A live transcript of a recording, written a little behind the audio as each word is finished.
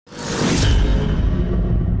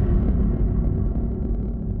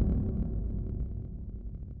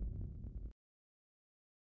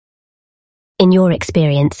In your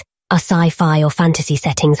experience, are sci-fi or fantasy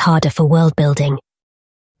settings harder for world building?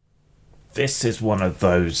 This is one of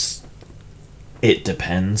those it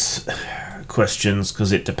depends questions,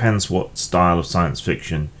 because it depends what style of science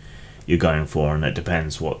fiction you're going for, and it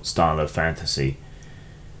depends what style of fantasy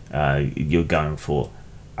you're going for.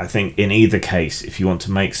 I think in either case, if you want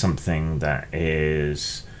to make something that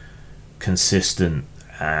is consistent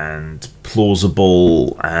and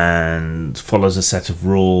plausible and follows a set of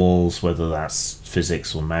rules, whether that's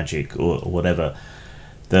physics or magic or whatever,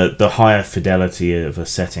 the higher fidelity of a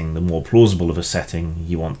setting, the more plausible of a setting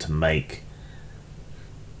you want to make,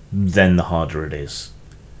 then the harder it is.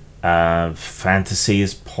 Fantasy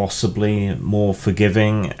is possibly more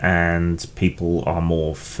forgiving, and people are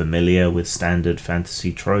more familiar with standard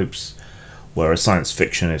fantasy tropes, whereas science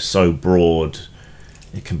fiction is so broad.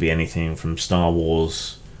 It can be anything from Star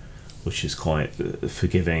Wars, which is quite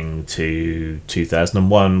forgiving, to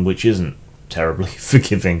 2001, which isn't terribly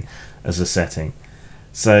forgiving as a setting.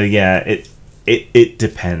 So yeah, it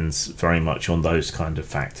depends very much on those kind of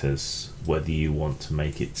factors, whether you want to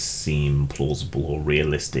make it seem plausible or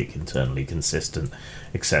realistic, internally consistent,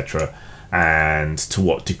 etc., and to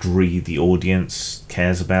what degree the audience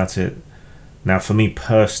cares about it. Now, for me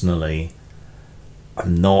personally,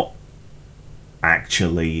 I'm not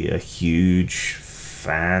actually a huge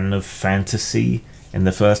fan of fantasy in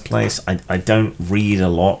the first place. I don't read a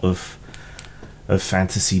lot of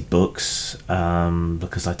fantasy books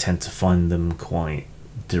because I tend to find them quite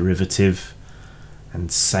derivative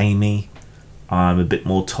and samey. I'm a bit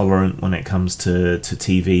more tolerant when it comes to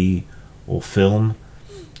TV or film,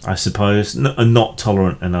 I suppose. Not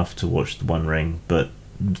tolerant enough to watch The One Ring, but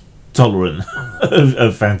tolerant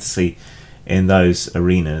of fantasy in those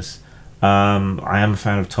arenas. I am a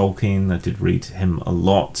fan of Tolkien. I did read him a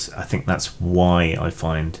lot. I think that's why I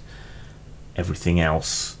find everything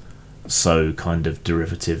else so kind of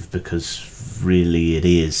derivative, because really it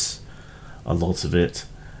is a lot of it.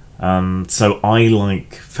 So I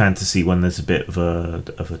like fantasy when there's a bit of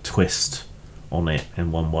a twist on it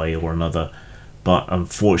in one way or another, but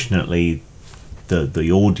unfortunately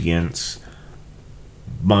the audience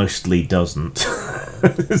mostly doesn't.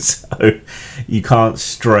 So you can't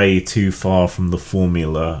stray too far from the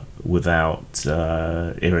formula without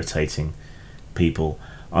irritating people.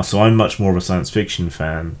 So I'm much more of a science fiction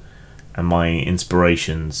fan, and my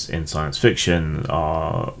inspirations in science fiction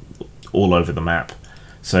are all over the map.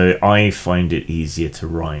 So I find it easier to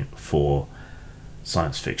write for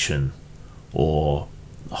science fiction or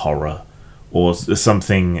horror or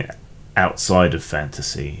something outside of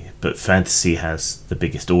fantasy. But fantasy has the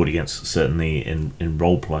biggest audience, certainly in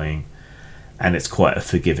role-playing, and it's quite a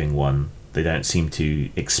forgiving one. They don't seem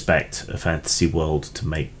to expect a fantasy world to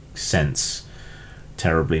make sense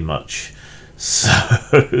terribly much. So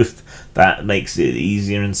that makes it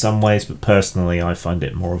easier in some ways, but personally I find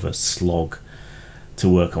it more of a slog to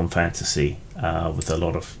work on fantasy, with a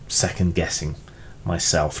lot of second guessing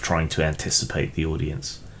myself, trying to anticipate the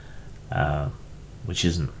audience, which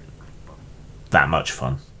isn't that much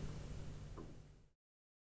fun.